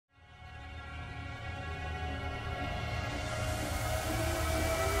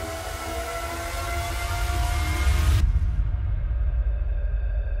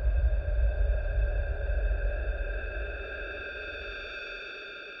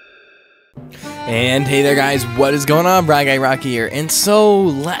And hey there guys, what is going on? Bry Guy Rocky here. And so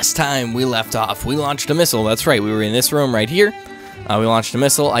last time we left off, we launched a missile. That's right, we were in this room right here. We launched a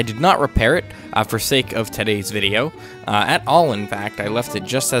missile. I did not repair it for sake of today's video at all. In fact, I left it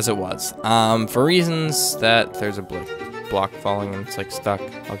just as it was for reasons that there's a block falling and it's like stuck.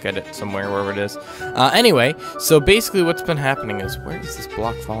 I'll get it somewhere, wherever it is. Anyway, so basically what's been happening is, where is this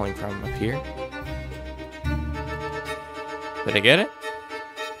block falling from? Up here? Did I get it?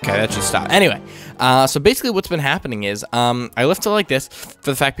 Okay, that should stop. Anyway, so basically what's been happening is I left it like this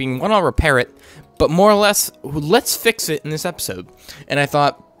for the fact being, one, I'll repair it, but more or less, let's fix it in this episode. And I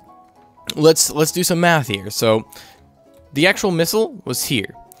thought, let's do some math here. So the actual missile was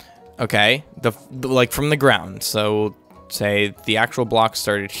here, okay, like from the ground. So say the actual block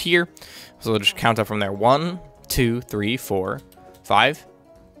started here. So we'll just count up from there. 1, 2, 3, 4, 5.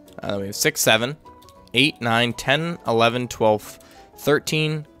 We have 6, 7, 8, 9, 10, 11, 12,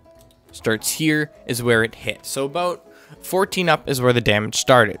 13. Starts here is where it hit. So about 14 up is where the damage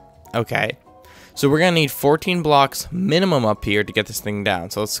started. Okay. So we're going to need 14 blocks minimum up here to get this thing down.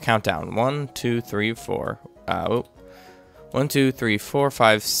 So let's count down. 1, 2, 3, 4. 1, 2, 3, 4,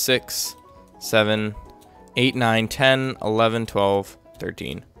 5, 6, 7, 8, 9, 10, 11, 12,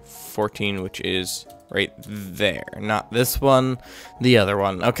 13, 14, which is right there. Not this one, the other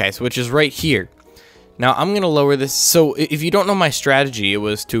one. Okay, so which is right here. Now, I'm going to lower this. So if you don't know my strategy, it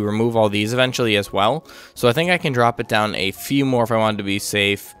was to remove all these eventually as well. So I think I can drop it down a few more if I wanted to be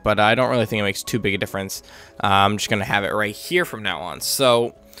safe, but I don't really think it makes too big a difference. I'm just going to have it right here from now on.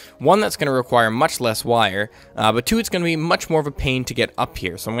 So one, that's going to require much less wire, but two, it's going to be much more of a pain to get up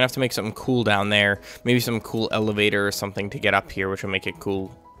here. So I'm going to have to make something cool down there, maybe some cool elevator or something to get up here, which will make it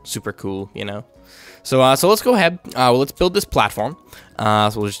cool, super cool, you know. So let's go ahead. Let's build this platform.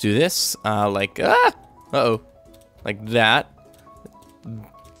 So we'll just do this like like that.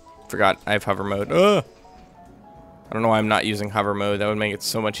 Forgot I have hover mode. I don't know why I'm not using hover mode. That would make it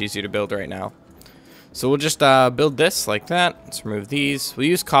so much easier to build right now. So we'll just build this like that. Let's remove these. We'll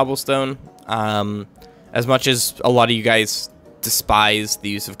use cobblestone. As much as a lot of you guys despise the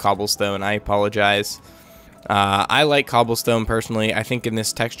use of cobblestone, I apologize. I like cobblestone personally. I think in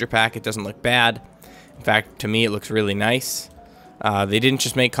this texture pack it doesn't look bad. In fact, to me it looks really nice. They didn't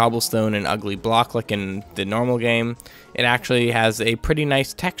just make cobblestone an ugly block like in the normal game. It actually has a pretty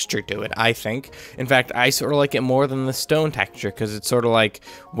nice texture to it, I think. In fact, I sort of like it more than the stone texture, because it's sort of like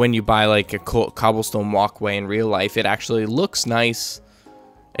when you buy like a cobblestone walkway in real life, it actually looks nice.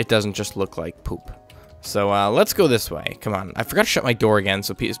 It doesn't just look like poop. So let's go this way. Come on. I forgot to shut my door again,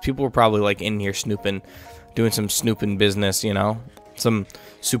 so people were probably like in here snooping, doing some snooping business, you know? Some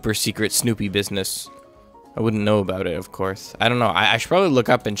super secret Snoopy business. I wouldn't know about it, of course. I don't know. I should probably look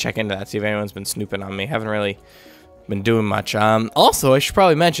up and check into that, see if anyone's been snooping on me. Haven't really been doing much. Also, I should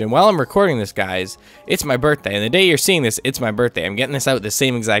probably mention, while I'm recording this, guys, it's my birthday. And the day you're seeing this, it's my birthday. I'm getting this out the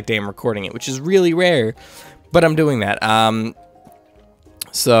same exact day I'm recording it, which is really rare. But I'm doing that.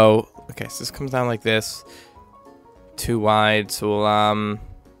 So, okay, so this comes down like this. Too wide. So we'll,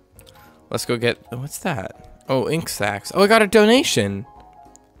 let's go get, what's that? Oh, ink sacks. Oh, I got a donation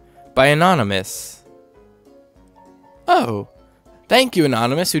by Anonymous. Oh, thank you,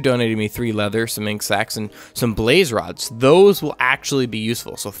 Anonymous, who donated me 3 leather, some ink sacks, and some blaze rods. Those will actually be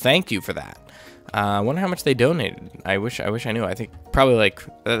useful, so thank you for that. I wonder how much they donated. I wish I knew. I think probably like,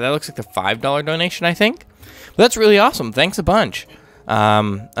 that looks like the $5 donation, I think. But that's really awesome. Thanks a bunch,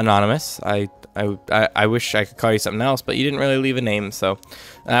 Anonymous. I wish I could call you something else, but you didn't really leave a name, so.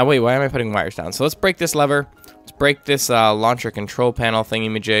 Wait, why am I putting wires down? So let's break this lever. Let's break this launcher control panel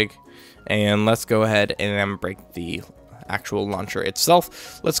thingy-majig. And let's go ahead and then break the actual launcher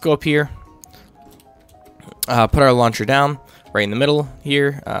itself. Let's go up here, put our launcher down right in the middle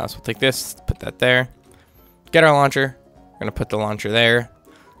here. So we'll take this, put that there, get our launcher. We're gonna put the launcher there,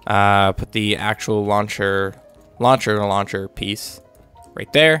 put the actual launcher piece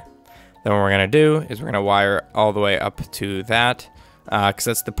right there. Then what we're gonna do is we're gonna wire all the way up to that, because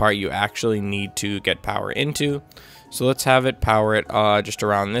that's the part you actually need to get power into. So let's have it power it just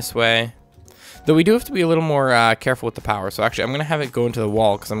around this way. Though we do have to be a little more careful with the power. So actually, I'm going to have it go into the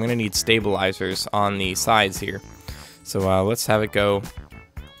wall because I'm going to need stabilizers on the sides here. So let's have it go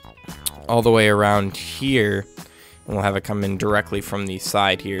all the way around here. And we'll have it come in directly from the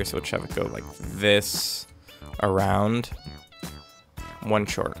side here. So let's have it go like this around. One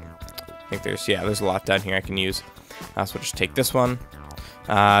short. I think there's a lot down here I can use. So we'll just take this one.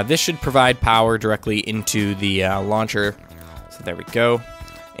 This should provide power directly into the launcher. So there we go.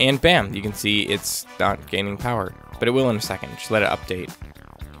 And bam, you can see it's not gaining power. But it will in a second. Just let it update.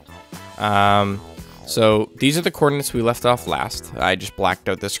 So these are the coordinates we left off last. I just blacked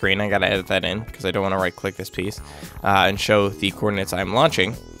out the screen. I gotta edit that in because I don't want to right click this piece and show the coordinates I'm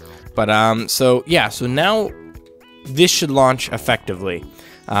launching. But so yeah, so now this should launch effectively.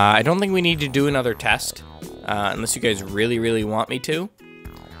 I don't think we need to do another test unless you guys really want me to.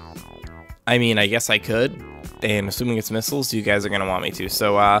 I mean, I guess I could. And assuming it's missiles, you guys are going to want me to.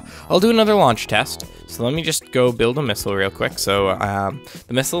 So I'll do another launch test. So let me just go build a missile real quick. So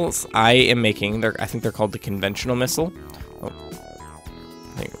the missiles I am making, I think they're called the conventional missile.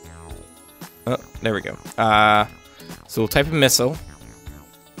 Oh, there we go. So we'll type in missile.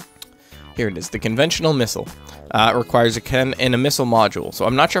 Here it is, the conventional missile. It requires a missile module. So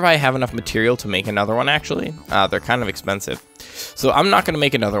I'm not sure if I have enough material to make another one, actually. They're kind of expensive. So I'm not going to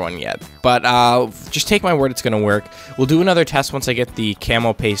make another one yet. But just take my word it's going to work. We'll do another test once I get the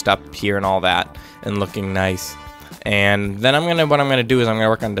camo paste up here and all that. And looking nice. And then what I'm going to do is I'm going to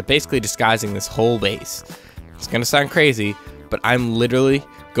work on basically disguising this whole base. It's going to sound crazy, but I'm literally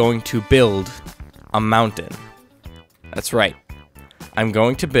going to build a mountain. That's right. I'm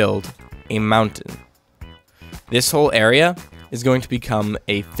going to build a mountain. This whole area is going to become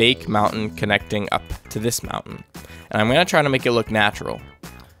a fake mountain connecting up to this mountain. And I'm going to try to make it look natural.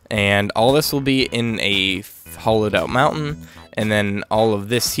 And all this will be in a hollowed out mountain. And then all of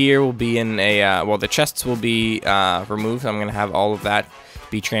this here will be in a, well, the chests will be removed. I'm going to have all of that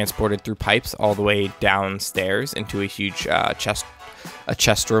be transported through pipes all the way downstairs into a huge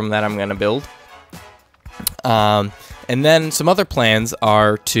chest room that I'm going to build. And then some other plans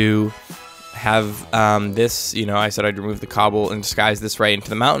are to have this, you know, I said I'd remove the cobble and disguise this right into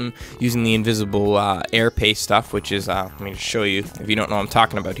the mountain using the invisible air paste stuff, which is, let me just show you if you don't know what I'm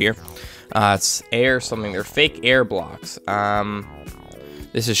talking about here. It's air something, they're fake air blocks.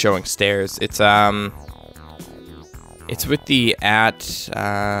 This is showing stairs. It's with the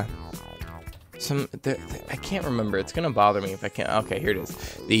I can't remember. It's gonna bother me if I can't. Okay, here it is.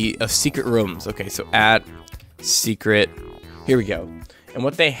 The secret rooms. Okay, so at secret, here we go. And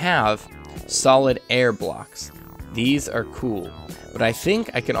what they have, solid air blocks. These are cool, but I think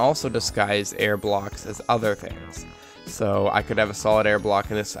I can also disguise air blocks as other things. So I could have a solid air block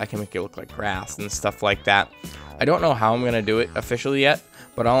and this, I can make it look like grass and stuff like that. I don't know how I'm gonna do it officially yet,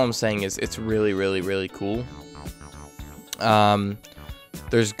 but all I'm saying is it's really cool.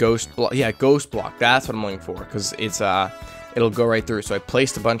 There's ghost block. Yeah, ghost block. That's what I'm looking for, because it's it'll go right through. So I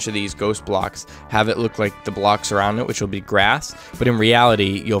placed a bunch of these ghost blocks, have it look like the blocks around it, which will be grass, but in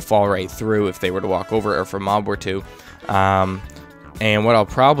reality, you'll fall right through if they were to walk over, or if a mob were to. And what I'll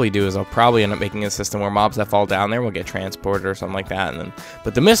probably do is I'll probably end up making a system where mobs that fall down there will get transported or something like that.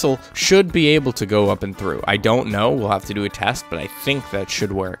 But the missile should be able to go up and through. I don't know. We'll have to do a test, but I think that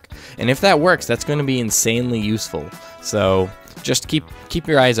should work. And if that works, that's going to be insanely useful. So just keep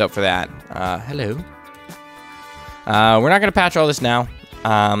your eyes out for that. Hello. We're not going to patch all this now.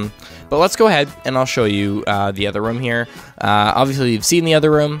 But let's go ahead and I'll show you the other room here. Obviously, you've seen the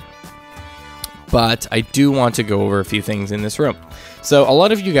other room, but I do want to go over a few things in this room. So a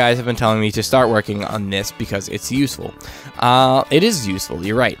lot of you guys have been telling me to start working on this because it's useful. It is useful,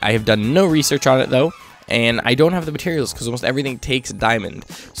 you're right. I have done no research on it though, and I don't have the materials because almost everything takes diamond.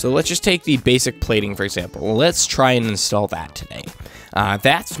 So let's just take the basic plating, for example. Let's try and install that today.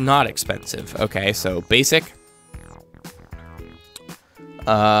 That's not expensive. Okay, so basic.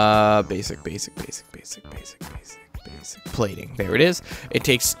 Basic plating. There it is. It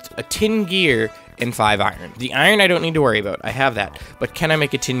takes a tin gear and 5 iron. The iron I don't need to worry about. I have that. But can I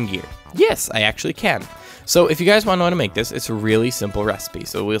make a tin gear? Yes, I actually can. So if you guys want to know how to make this, it's a really simple recipe.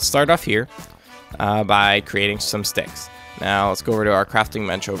 So we'll start off here by creating some sticks. Now let's go over to our crafting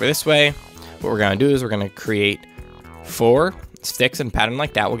bench over this way. What we're going to do is we're going to create 4 sticks in a pattern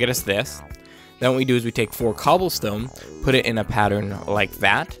like that will get us this. Then what we do is we take 4 cobblestone, put it in a pattern like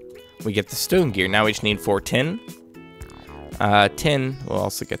that. We get the stone gear. Now we just need 4 tin. Tin, we'll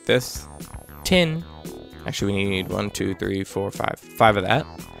also get this. Tin. Actually, we need 1, 2, 3, 4, 5. 5 of that.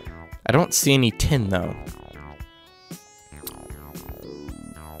 I don't see any tin, though.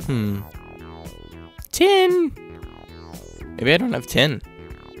 Tin! Maybe I don't have tin.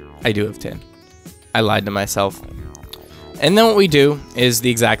 I do have tin. I lied to myself. And then what we do is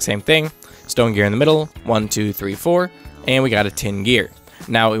the exact same thing. Stone gear in the middle. 1, 2, 3, 4. And we got a tin gear.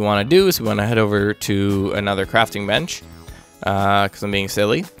 Now what we want to do is we want to head over to another crafting bench. Because I'm being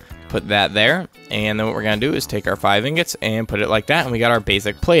silly. Put that there. And then what we're going to do is take our 5 ingots and put it like that. And we got our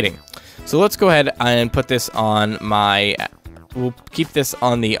basic plating. So let's go ahead and put this on my... We'll keep this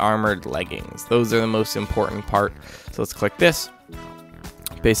on the armored leggings. Those are the most important part. So let's click this.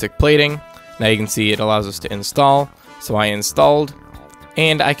 Basic plating. Now you can see it allows us to install. So I installed.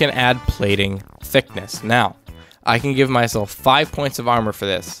 And I can add plating thickness. Now, I can give myself 5 points of armor for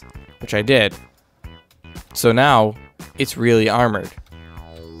this, which I did. So now, it's really armored.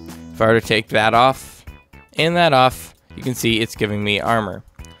 If I were to take that off and that off, you can see it's giving me armor.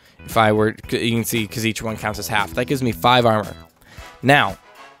 If I were, you can see, because each one counts as half. That gives me 5 armor. Now,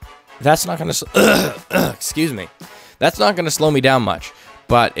 that's not going to, excuse me. That's not going to slow me down much.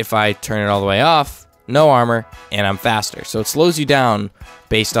 But if I turn it all the way off, no armor, and I'm faster. So it slows you down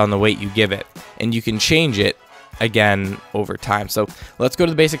based on the weight you give it. And you can change it again over time. So let's go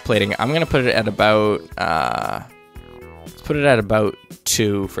to the basic plating. I'm going to put it at about, let's put it at about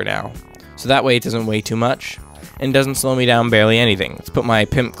 2 for now. So that way it doesn't weigh too much and doesn't slow me down barely anything. Let's put my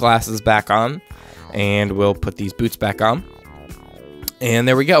pimp glasses back on, and we'll put these boots back on. And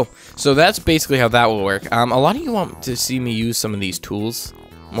there we go. So that's basically how that will work. A lot of you want to see me use some of these tools,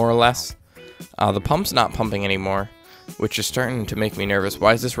 more or less. The pump's not pumping anymore, which is starting to make me nervous.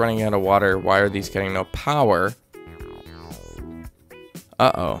 Why is this running out of water? Why are these getting no power?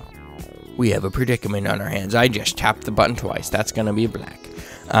 Uh-oh. We have a predicament on our hands. I just tapped the button twice. That's going to be black.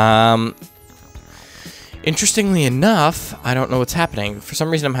 Interestingly enough, I don't know what's happening. For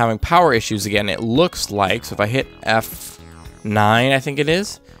some reason, I'm having power issues again. It looks like, so if I hit F9, I think it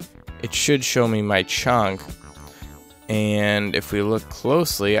is, it should show me my chunk. And if we look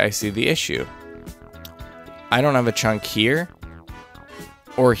closely, I see the issue. I don't have a chunk here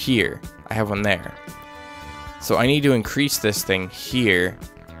or here. I have one there. So I need to increase this thing here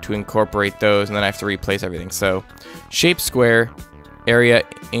to incorporate those, and then I have to replace everything. So shape square, area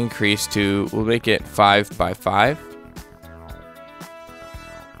increase to, we'll make it 5 by 5.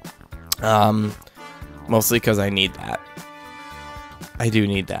 Mostly because I need that. I do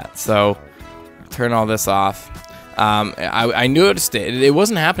need that. So turn all this off. I noticed it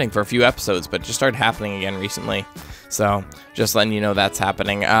wasn't happening for a few episodes, but it just started happening again recently. So just letting you know that's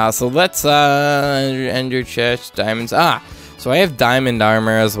happening. So let's end your chest, diamonds. So I have diamond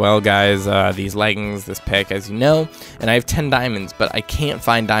armor as well, guys. These leggings, this pick, as you know. And I have 10 diamonds, but I can't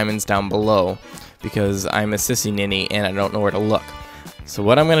find diamonds down below because I'm a sissy ninny and I don't know where to look. So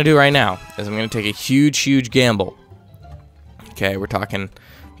what I'm going to do right now is I'm going to take a huge, huge gamble. Okay, we're talking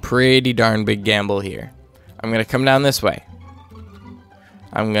pretty darn big gamble here. I'm going to come down this way.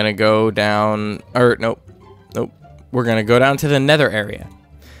 I'm going to go down, or nope. We're going to go down to the nether area.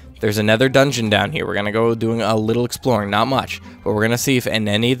 There's another dungeon down here. We're going to go doing a little exploring, not much. But we're going to see if in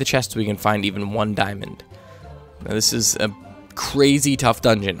any of the chests we can find even 1 diamond. Now, this is a crazy tough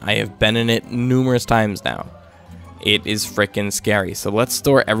dungeon. I have been in it numerous times now. It is freaking scary. So let's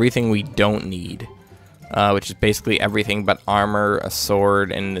store everything we don't need. Which is basically everything but armor, a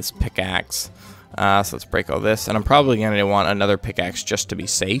sword, and this pickaxe. So let's break all this. And I'm probably going to want another pickaxe just to be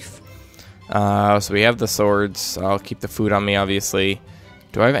safe. So we have the swords. I'll keep the food on me, obviously.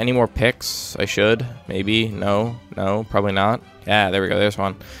 Do I have any more picks? I should. Maybe. No, probably not. Yeah, there we go. There's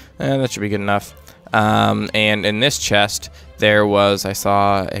one. That should be good enough. And in this chest, there was, I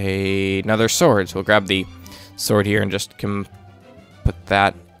saw another sword. So we'll grab the sword here and just put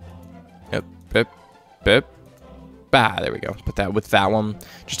that. There we go. Put that with that one.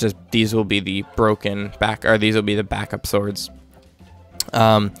 Just as these will be the broken back, or these will be the backup swords.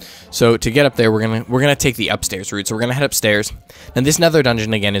 So to get up there, we're gonna take the upstairs route. So we're gonna head upstairs. And this nether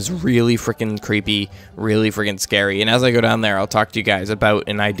dungeon again is really freaking creepy, really freaking scary. And as I go down there, I'll talk to you guys about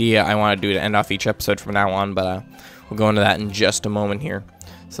an idea I want to do to end off each episode from now on. But we'll go into that in just a moment here.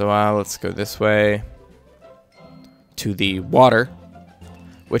 So let's go this way to the water,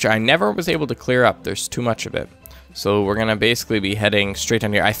 which I never was able to clear up. There's too much of it. So we're gonna basically be heading straight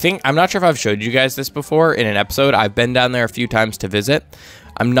down here. I'm not sure if I've showed you guys this before in an episode. I've been down there a few times to visit.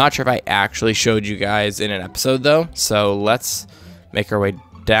 I'm not sure if I actually showed you guys in an episode though. So let's make our way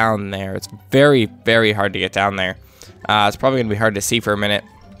down there. It's very, very hard to get down there. It's probably gonna be hard to see for a minute.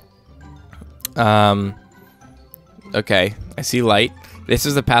 Okay, I see light. This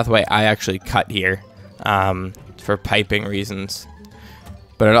is the pathway I actually cut here for piping reasons.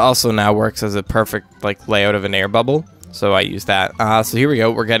 But it also now works as a perfect layout of an air bubble. So I use that. So here we go.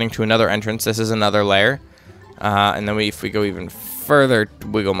 We're getting to another entrance. This is another layer. And then if we go even further,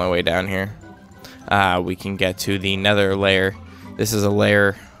 wiggle my way down here, we can get to the nether layer. This is a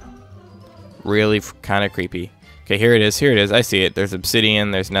layer really kind of creepy. Okay, here it is. Here it is. I see it. There's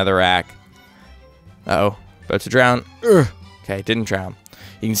obsidian. There's netherrack. Uh-oh. About to drown. Ugh. Okay, didn't drown.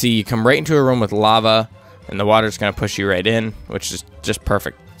 You can see you come right into a room with lava. And the water's going to push you right in, which is just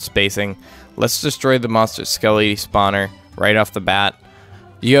perfect spacing. Let's destroy the monster skelly spawner right off the bat.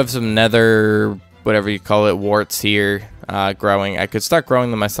 You have some nether, whatever you call it, warts here growing. I could start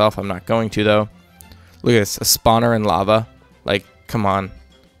growing them myself. I'm not going to, though. Look at this, a spawner in lava. Like, come on.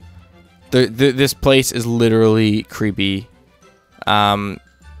 This place is literally creepy.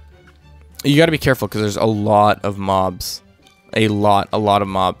 You gotta be careful because there's a lot of mobs. A lot of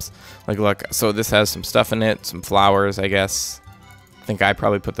mobs. Like, look, so this has some stuff in it, some flowers, I guess. I think I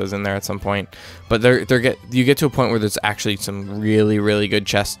probably put those in there at some point. But you get to a point where there's actually some really good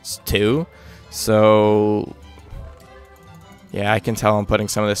chests too. So yeah, I can tell I'm putting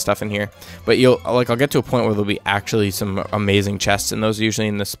some of this stuff in here. But I'll get to a point where there'll be actually some amazing chests, and those are usually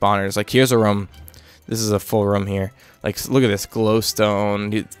in the spawners. Like, here's a room. This is a full room here. Like, look at this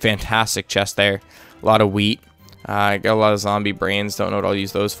glowstone, fantastic chest there. A lot of wheat. I got a lot of zombie brains. Don't know what I'll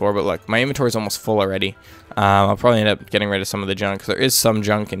use those for, but look, my inventory is almost full already. I'll probably end up getting rid of some of the junk, because there is some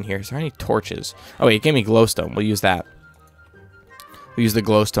junk in here. Is there any torches? Oh wait, it gave me glowstone. We'll use that. We'll use the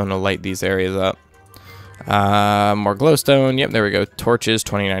glowstone to light these areas up. More glowstone. Yep, there we go. Torches,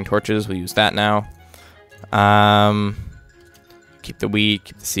 29 torches. We'll use that now. Keep the wheat,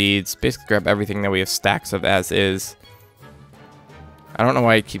 keep the seeds. Basically grab everything that we have stacks of as is. I don't know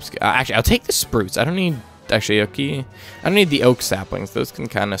why it keeps... actually, I'll take the spruce. I don't need... Actually, okay. I don't need the oak saplings. Those can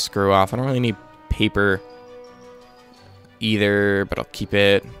kind of screw off. I don't really need paper either, but I'll keep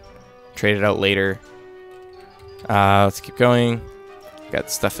it. Trade it out later. Let's keep going. Got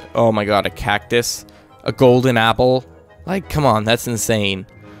stuff. Oh my god, a cactus. A golden apple. Like, come on, that's insane.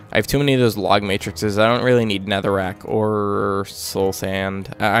 I have too many of those log matrices. I don't really need netherrack or soul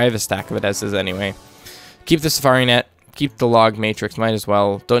sand. I have a stack of it as is anyway. Keep the safari net. Keep the log matrix, might as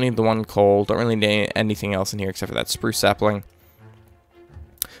well. Don't need the one coal. Don't really need anything else in here except for that spruce sapling.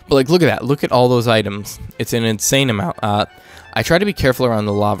 But like, look at that. Look at all those items. It's an insane amount. I try to be careful around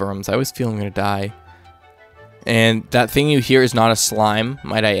the lava rooms. I always feel I'm going to die. And that thing you hear is not a slime,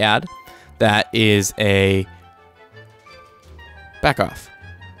 might I add. That is a... Back off.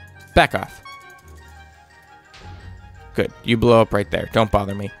 Back off. Good. You blow up right there. Don't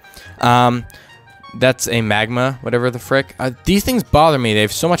bother me. That's a magma, whatever the frick. These things bother me. They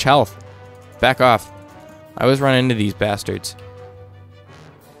have so much health. Back off. I always run into these bastards.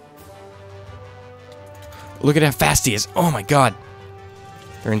 Look at how fast he is. Oh my god.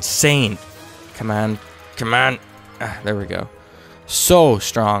 They're insane. Come on. Come on. There we go. So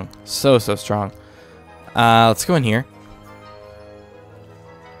strong. So strong. Let's go in here.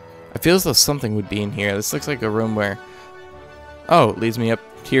 I feel as though something would be in here. This looks like a room where... Oh, it leads me up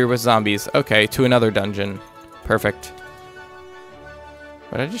here with zombies. Okay, to another dungeon. Perfect.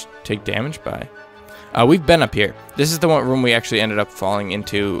 What did I just take damage by? We've been up here. This is the one room we actually ended up falling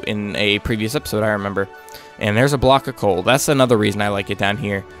into in a previous episode, I remember. And there's a block of coal. That's another reason I like it down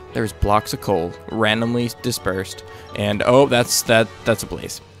here. There's blocks of coal randomly dispersed. And oh, that's a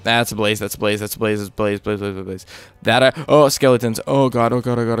blaze. That's a blaze. That's a blaze. That's a blaze. That's a blaze. Blaze. Oh, skeletons. Oh god. Oh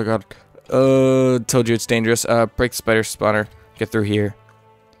god. Oh god. Oh god. Told you it's dangerous. Break the spider spawner. Get through here.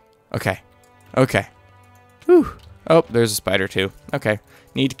 Okay. Okay. Whew. Oh, there's a spider too. Okay.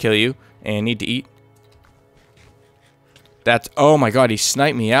 Need to kill you and need to eat. That's... Oh my god, he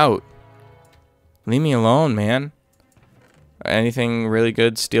sniped me out. Leave me alone, man. Anything really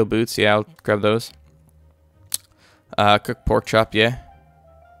good? Steel boots? Yeah, I'll grab those. Cooked pork chop, yeah.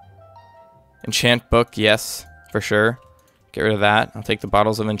 Enchant book, yes, for sure. Get rid of that. I'll take the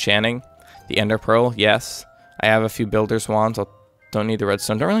bottles of enchanting. The ender pearl, yes. I have a few builder's wands. Don't need the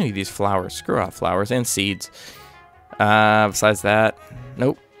redstone. Don't really need these flowers. Screw off flowers and seeds. Besides that,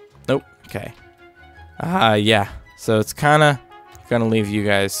 nope. Nope. Okay. Yeah. So it's kind of gonna leave you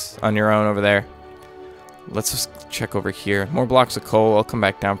guys on your own over there. Let's just check over here. More blocks of coal. I'll come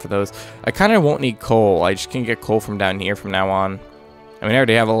back down for those. I kind of won't need coal. I just can get coal from down here from now on. I mean, I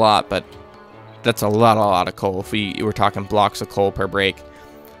already have a lot, but that's a lot of coal. If we were talking blocks of coal per break.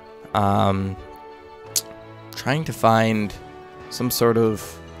 Trying to find some sort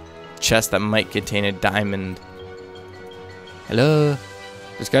of chest that might contain a diamond. Hello?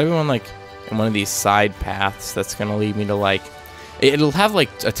 There's gotta be one like in one of these side paths that's gonna lead me to like... It'll have like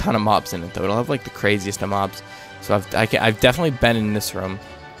a ton of mobs in it though. It'll have like the craziest of mobs. So I've definitely been in this room.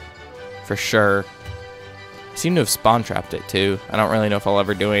 For sure. I seem to have spawn trapped it too. I don't really know if I'll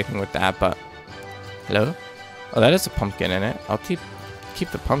ever do anything with that, but... Hello? Oh, that is a pumpkin in it. I'll keep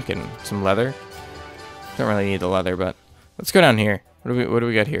the pumpkin. Some leather. Don't really need the leather, but... Let's go down here. What do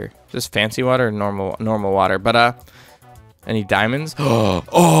we got here? Is this fancy water or normal water? But, any diamonds?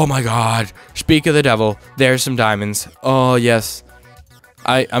 Oh my god. Speak of the devil. There's some diamonds. Oh, yes.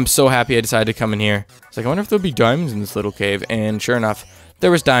 I'm so happy I decided to come in here. It's like, I wonder if there'll be diamonds in this little cave. And sure enough,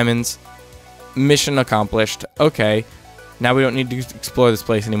 there was diamonds. Mission accomplished. Okay. Now we don't need to explore this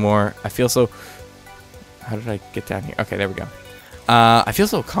place anymore. I feel so... How did I get down here? Okay, there we go. I feel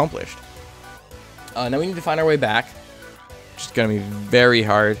so accomplished. Now we need to find our way back. Which is going to be very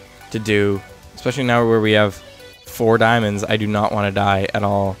hard. to do, especially now where we have 4 diamonds. I do not want to die at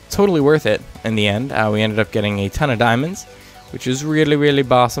all. Totally worth it in the end. We ended up getting a ton of diamonds, which is really, really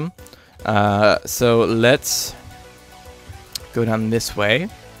awesome. So let's go down this way.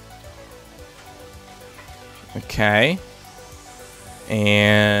 Okay.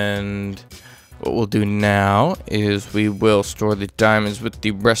 And what we'll do now is we will store the diamonds with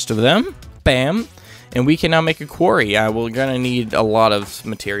the rest of them. Bam. And we can now make a quarry. We're going to need a lot of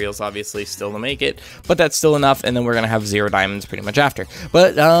materials, obviously, still to make it. But that's still enough, and then we're going to have 0 diamonds pretty much after.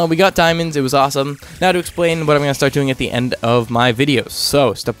 But we got diamonds. It was awesome. Now to explain what I'm going to start doing at the end of my videos.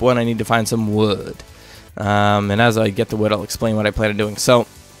 So, step 1, I need to find some wood. And as I get the wood, I'll explain what I plan on doing. So,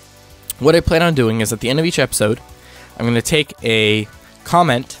 what I plan on doing is at the end of each episode, I'm going to take a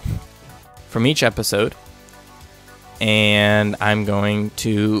comment from each episode, and I'm going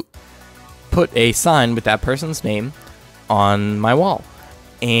to put a sign with that person's name on my wall.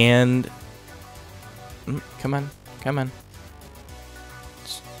 And come on,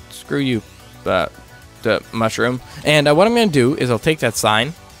 screw you, the mushroom. And what I'm gonna do is I'll take that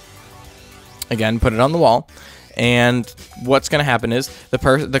sign again, put it on the wall, and what's gonna happen is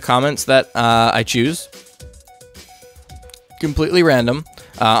the comments that I choose, completely random,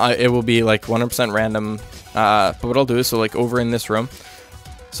 it will be like 100% random, but what I'll do is, so like over in this room,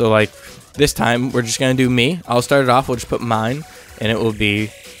 so like this time, we're just going to do me. I'll start it off. We'll just put mine, and it will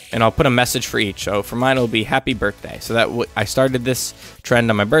be, and I'll put a message for each. So for mine, it'll be happy birthday. So that I started this trend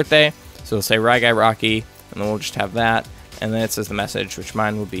on my birthday. So it'll say Rye Guy Rocky, and then we'll just have that. And then it says the message, which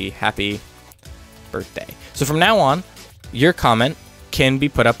mine will be happy birthday. So from now on, your comment can be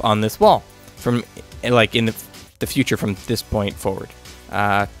put up on this wall from, like, in the future from this point forward.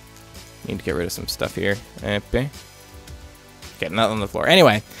 Need to get rid of some stuff here. Okay. Okay, not on the floor.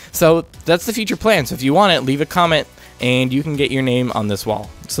 Anyway, so that's the future plan. So if you want it, leave a comment, and you can get your name on this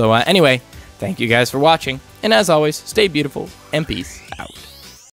wall. So anyway, thank you guys for watching, and as always, stay beautiful, and peace out.